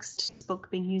book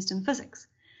being used in physics.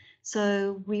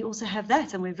 So we also have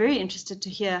that, and we're very interested to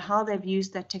hear how they've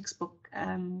used that textbook,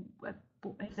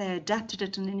 if they adapted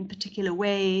it in any particular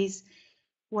ways,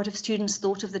 what have students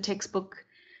thought of the textbook.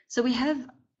 So we have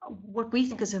what we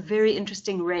think is a very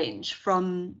interesting range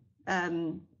from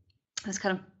this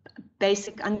kind of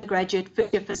basic undergraduate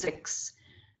physics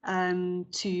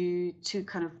to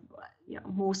kind of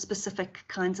more specific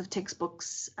kinds of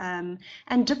textbooks, and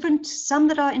some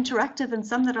that are interactive and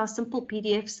some that are simple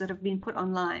PDFs that have been put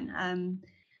online.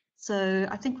 So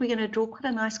I think we're going to draw quite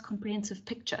a nice comprehensive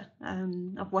picture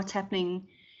of what's happening.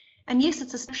 And yes,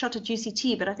 it's a snapshot at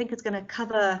UCT, but I think it's going to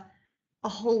cover a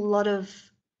whole lot of,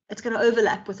 it's going to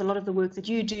overlap with a lot of the work that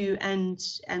you do and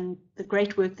the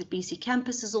great work that BC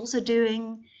Campus is also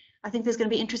doing. I think there's going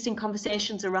to be interesting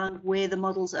conversations around where the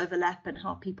models overlap and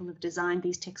how people have designed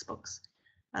these textbooks.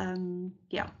 We're going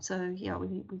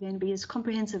to be as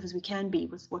comprehensive as we can be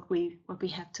with what we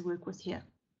have to work with here.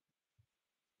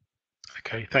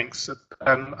 Okay, thanks.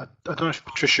 I don't know if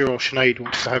Patricia or Sinead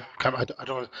wants to come. I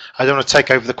don't want to take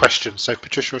over the question. So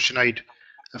Patricia or Sinead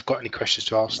have got any questions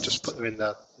to ask, just put them in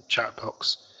the chat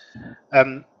box.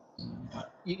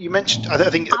 You mentioned, I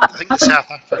think the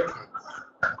South Africa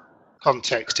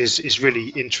context is really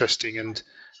interesting, and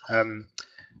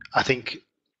I think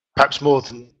perhaps more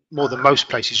than most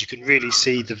places, you can really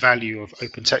see the value of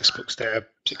open textbooks there,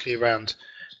 particularly around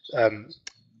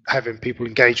having people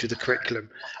engage with the curriculum.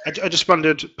 I just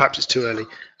wondered, perhaps it's too early,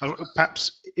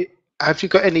 have you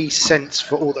got any sense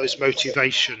for all those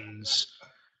motivations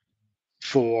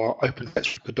for open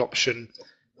textbook adoption,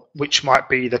 which might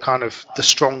be the kind of the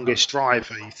strongest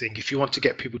driver, you think, if you want to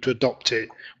get people to adopt it,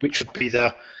 which would be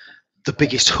the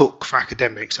biggest hook for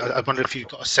academics? I wonder if you've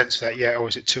got a sense of that yet, or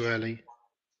is it too early?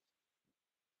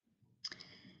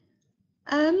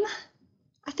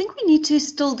 I think we need to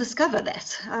still discover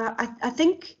that. I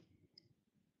think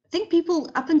people,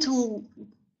 up until,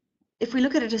 if we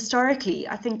look at it historically,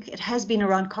 I think it has been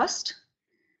around cost.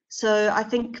 So I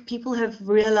think people have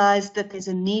realized that there's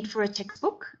a need for a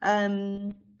textbook.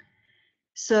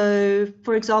 So,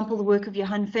 for example, the work of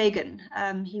Johan Fagan,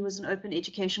 he was an Open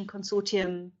Education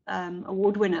Consortium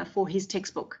award winner for his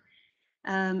textbook.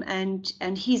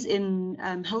 And he's in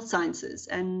health sciences,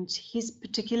 and his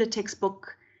particular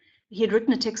textbook, he had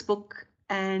written a textbook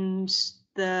and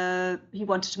he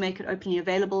wanted to make it openly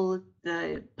available.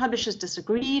 The publishers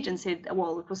disagreed and said,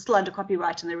 well, it was still under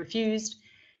copyright, and they refused.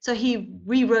 So he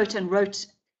rewrote and wrote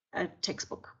a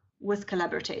textbook with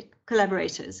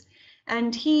collaborators.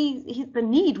 And the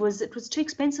need was, it was too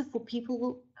expensive for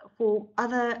people, for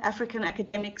other African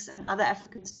academics and other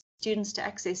African students to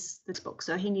access this book.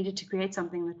 So he needed to create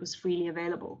something that was freely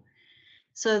available.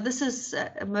 So this is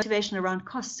a motivation around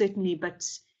cost, certainly, but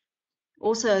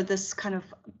also this kind of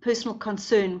personal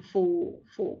concern for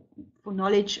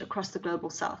knowledge across the global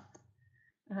South.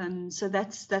 So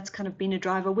that's kind of been a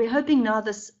driver. We're hoping now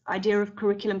this idea of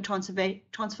curriculum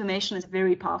transformation is a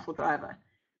very powerful driver.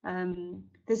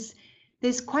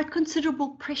 There's quite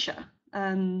considerable pressure.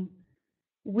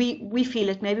 We feel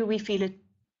it, maybe we feel it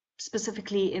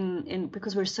specifically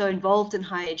because we're so involved in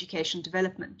higher education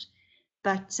development,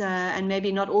 but and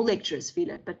maybe not all lecturers feel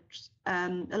it, but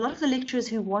a lot of the lecturers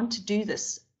who want to do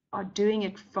this are doing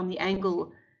it from the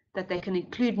angle that they can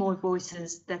include more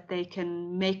voices, that they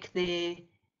can make their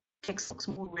textbooks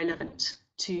more relevant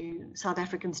to South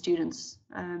African students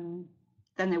than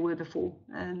they were before.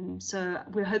 So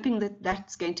we're hoping that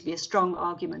that's going to be a strong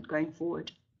argument going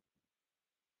forward.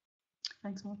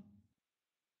 Thanks, Mark.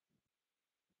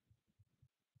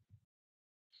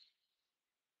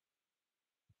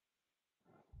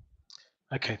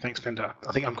 Okay, thanks, Glenda.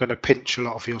 I think I'm going to pinch a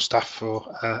lot of your stuff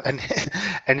for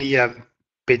any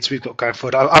bids we've got going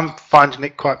forward. I'm finding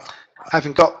it quite,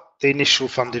 having got the initial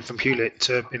funding from Hewlett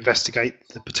to investigate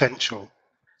the potential,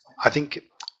 I think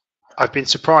I've been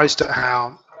surprised at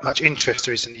how much interest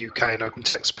there is in the UK in open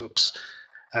textbooks.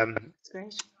 That's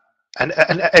great. And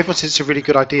everyone says it's a really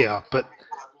good idea, but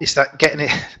it's that getting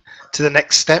it to the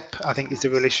next step, I think, is the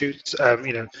real issue.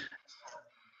 You know,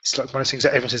 it's like one of those things that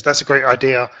everyone says, that's a great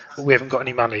idea, but we haven't got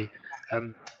any money.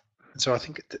 So I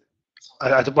think that,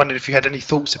 I wondered if you had any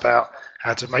thoughts about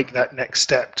how to make that next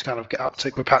step to kind of get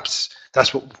uptake, but perhaps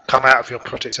that's what will come out of your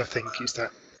project, I think, is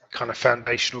that kind of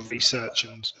foundational research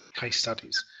and case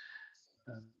studies.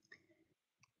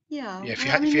 Yeah.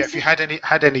 If you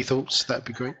had any thoughts, that'd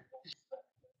be great.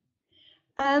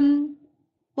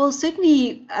 Well,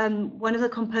 certainly one of the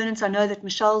components I know that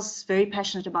Michelle's very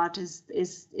passionate about is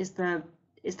the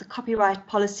copyright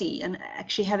policy, and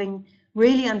actually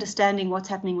really understanding what's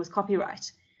happening with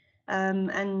copyright.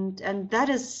 And that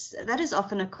is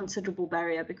often a considerable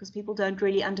barrier, because people don't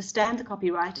really understand the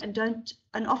copyright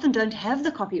and often don't have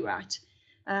the copyright.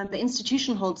 The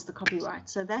institution holds the copyright,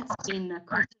 so that's been a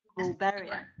considerable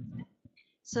barrier.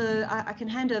 So I can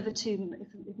hand over to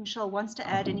if Michelle wants to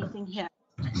add anything here.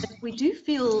 But we do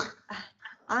feel,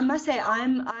 I must say,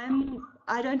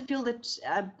 I don't feel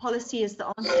that policy is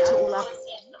the answer to all our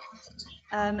problems,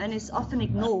 and is often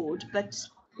ignored. But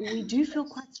we do feel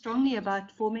quite strongly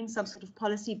about forming some sort of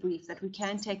policy brief that we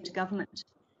can take to government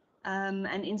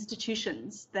and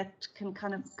institutions that can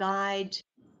kind of guide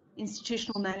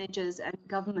institutional managers and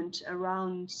government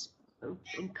around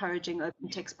encouraging open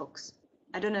textbooks.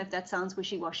 I don't know if that sounds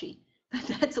wishy-washy, but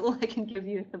that's all I can give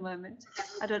you at the moment.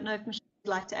 I don't know if Michelle would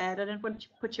like to add. I don't want to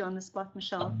put you on the spot,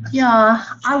 Michelle. Yeah,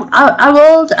 I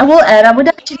will add. I would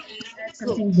actually add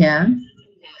something here.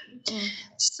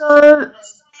 So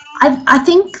I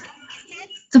think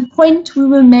the point we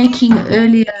were making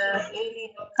earlier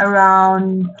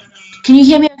around, can you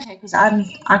hear me okay? Because I'm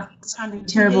sounding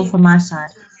terrible from my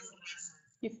side.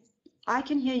 I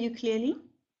can hear you clearly.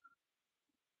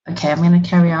 Okay, I'm going to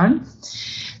carry on.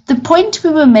 The point we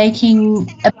were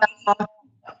making about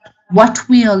what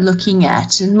we are looking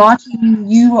at, and Martin,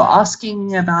 you were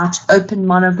asking about open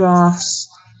monographs.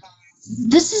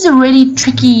 This is a really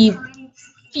tricky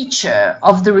feature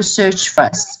of the research for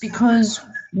us, because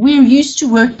we're used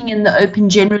to working in the open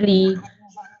generally.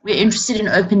 We're interested in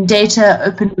open data,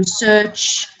 open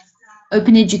research,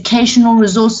 open educational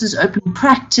resources, open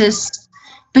practice,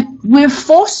 but we're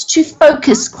forced to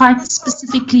focus quite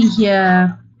specifically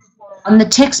here on the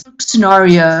textbook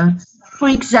scenario for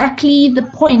exactly the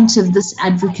point of this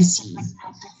advocacy,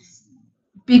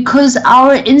 because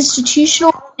our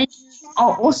institutional managers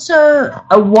are also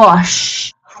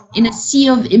awash in a sea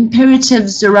of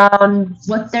imperatives around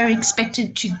what they're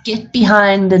expected to get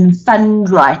behind and fund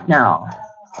right now.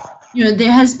 You know,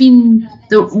 there has been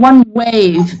the one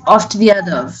wave after the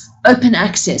other of open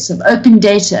access, of open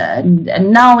data,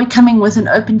 and now we're coming with an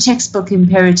open textbook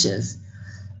imperative.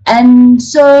 And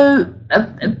so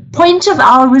a point of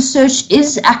our research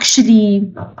is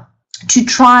actually to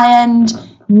try and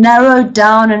narrow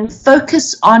down and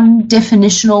focus on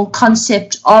definitional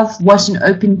concept of what an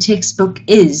open textbook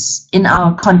is in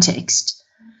our context,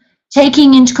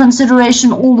 taking into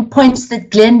consideration all the points that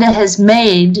Glenda has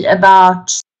made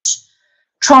about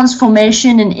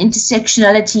transformation and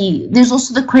intersectionality. There's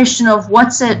also the question of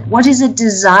what is a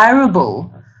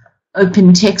desirable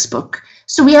open textbook.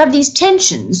 So we have these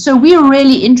tensions. So we're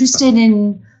really interested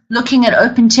in looking at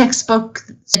open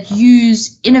textbooks that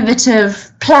use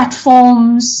innovative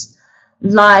platforms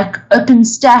like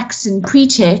OpenStax and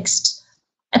Pretext.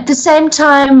 At the same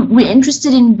time, we're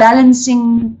interested in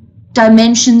balancing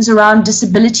dimensions around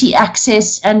disability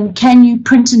access and can you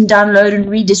print and download and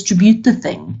redistribute the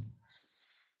thing.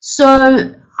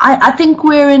 So I think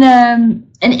we're in an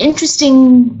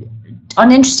interesting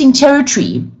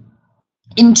territory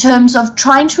in terms of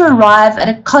trying to arrive at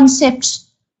a concept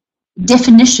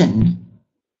definition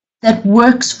that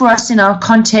works for us in our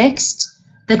context,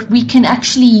 that we can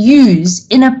actually use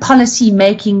in a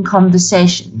policy-making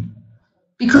conversation.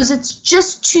 Because it's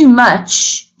just too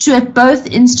much to, at both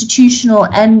institutional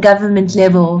and government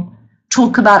level,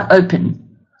 talk about open.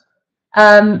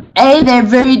 They're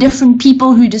very different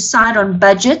people who decide on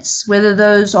budgets, whether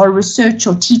those are research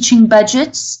or teaching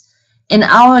budgets. In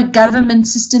our government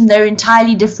system, they're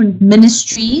entirely different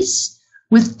ministries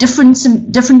with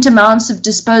different amounts of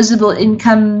disposable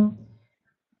income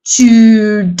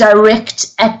to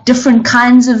direct at different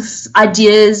kinds of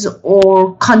ideas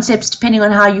or concepts depending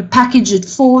on how you package it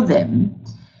for them.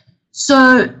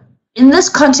 So in this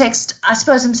context, I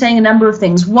suppose I'm saying a number of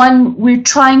things. One, we're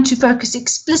trying to focus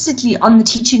explicitly on the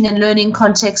teaching and learning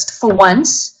context for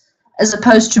once, as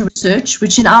opposed to research,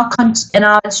 which in our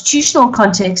institutional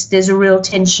context, there's a real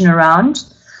tension around.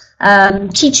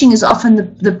 Teaching is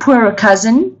often the poorer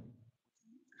cousin.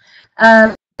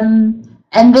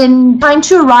 And then trying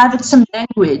to arrive at some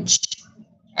language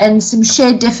and some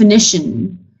shared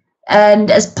definition.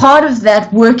 And as part of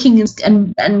that, working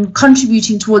and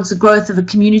contributing towards the growth of a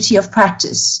community of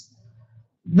practice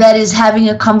that is having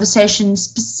a conversation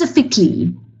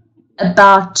specifically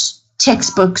about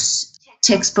textbooks,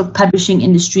 textbook publishing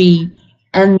industry,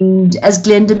 and as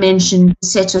Glenda mentioned, a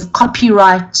set of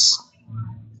copyright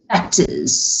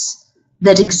factors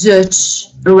that exert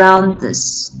around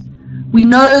this. We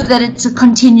know that it's a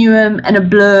continuum and a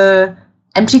blur,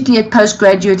 and particularly at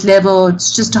postgraduate level,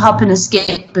 it's just a hop and a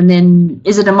skip, and then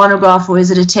is it a monograph or is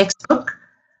it a textbook?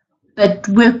 But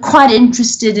we're quite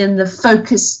interested in the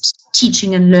focused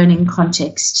teaching and learning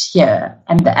context here,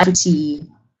 and the advocacy,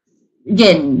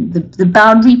 again, the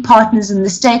boundary partners and the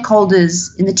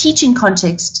stakeholders in the teaching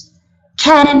context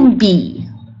can be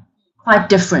quite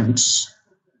different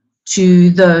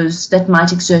to those that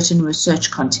might exert in research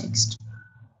context.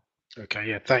 Okay,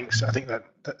 yeah, thanks. I think that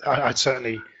I'd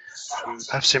certainly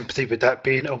have sympathy with that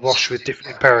being awash with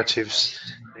different imperatives,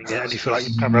 and you feel like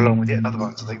you're coming along with yet another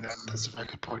one. So I think that's a very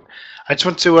good point. I just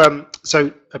want to,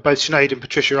 so both Sinead and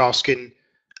Patricia are asking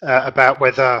about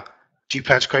whether do you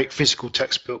plan to create physical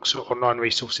textbooks or online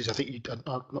resources. I think I'm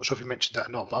not sure if you mentioned that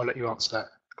or not, but I'll let you answer that,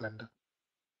 Glenda.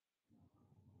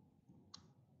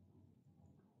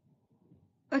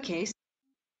 Okay.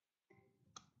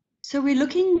 So we're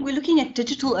looking at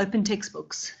digital open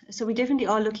textbooks. So we definitely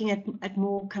are looking at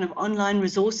more kind of online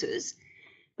resources,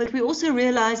 but we also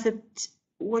realize that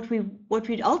what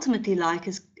we'd ultimately like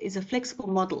is a flexible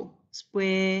model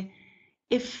where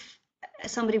if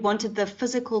somebody wanted the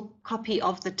physical copy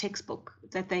of the textbook,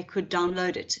 that they could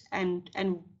download it and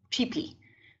cheaply.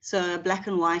 So a black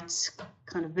and white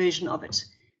kind of version of it.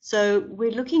 So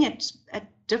we're looking at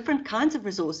different kinds of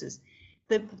resources.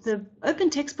 The open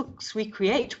textbooks we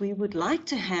create, we would like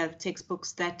to have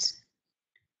textbooks that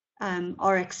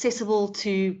are accessible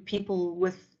to people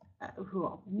with who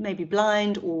are maybe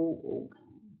blind or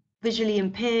visually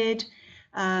impaired.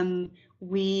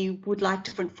 We would like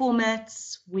different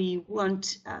formats. We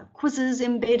want quizzes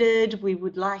embedded. We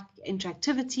would like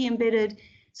interactivity embedded.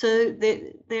 So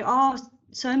there are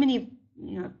so many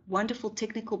wonderful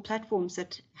technical platforms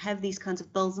that have these kinds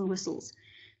of bells and whistles.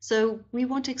 So we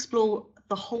want to explore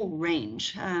the whole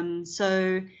range.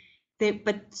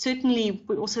 But certainly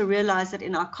we also realize that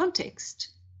in our context,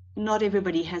 not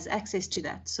everybody has access to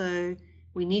that. So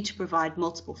we need to provide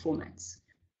multiple formats.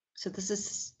 So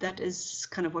that is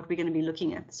kind of what we're going to be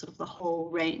looking at, sort of the whole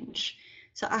range.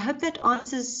 So I hope that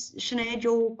answers, Sinead,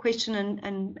 your question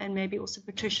and maybe also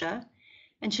Patricia.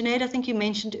 And Sinead, I think you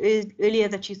mentioned earlier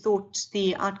that you thought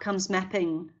the outcomes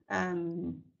mapping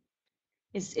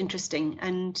is interesting,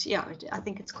 and yeah, I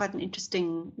think it's quite an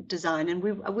interesting design, and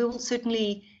we will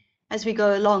certainly, as we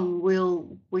go along,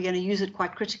 we're going to use it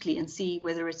quite critically and see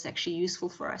whether it's actually useful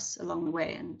for us along the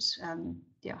way, and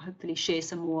yeah, hopefully share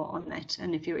some more on that.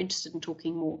 And if you're interested in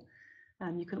talking more,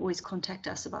 you can always contact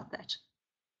us about that.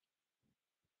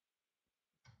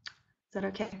 Is that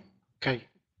okay? Okay,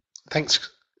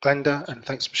 thanks Glenda and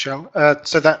thanks Michelle.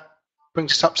 So that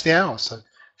brings us up to the hour, so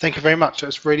thank you very much. That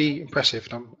was really impressive,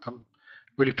 and I'm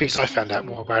really pleased I found out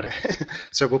more about it.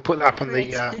 So we'll put that up on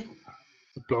the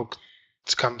blog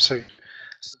to come soon.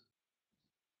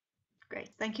 Great.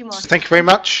 Thank you, Martin. Thank you very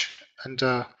much, and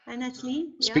Hi, Natalie.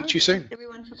 speak to you soon. Thanks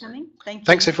everyone for coming. Thank you.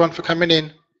 Thanks everyone for coming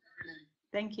in.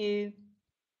 Thank you.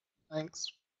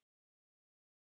 Thanks.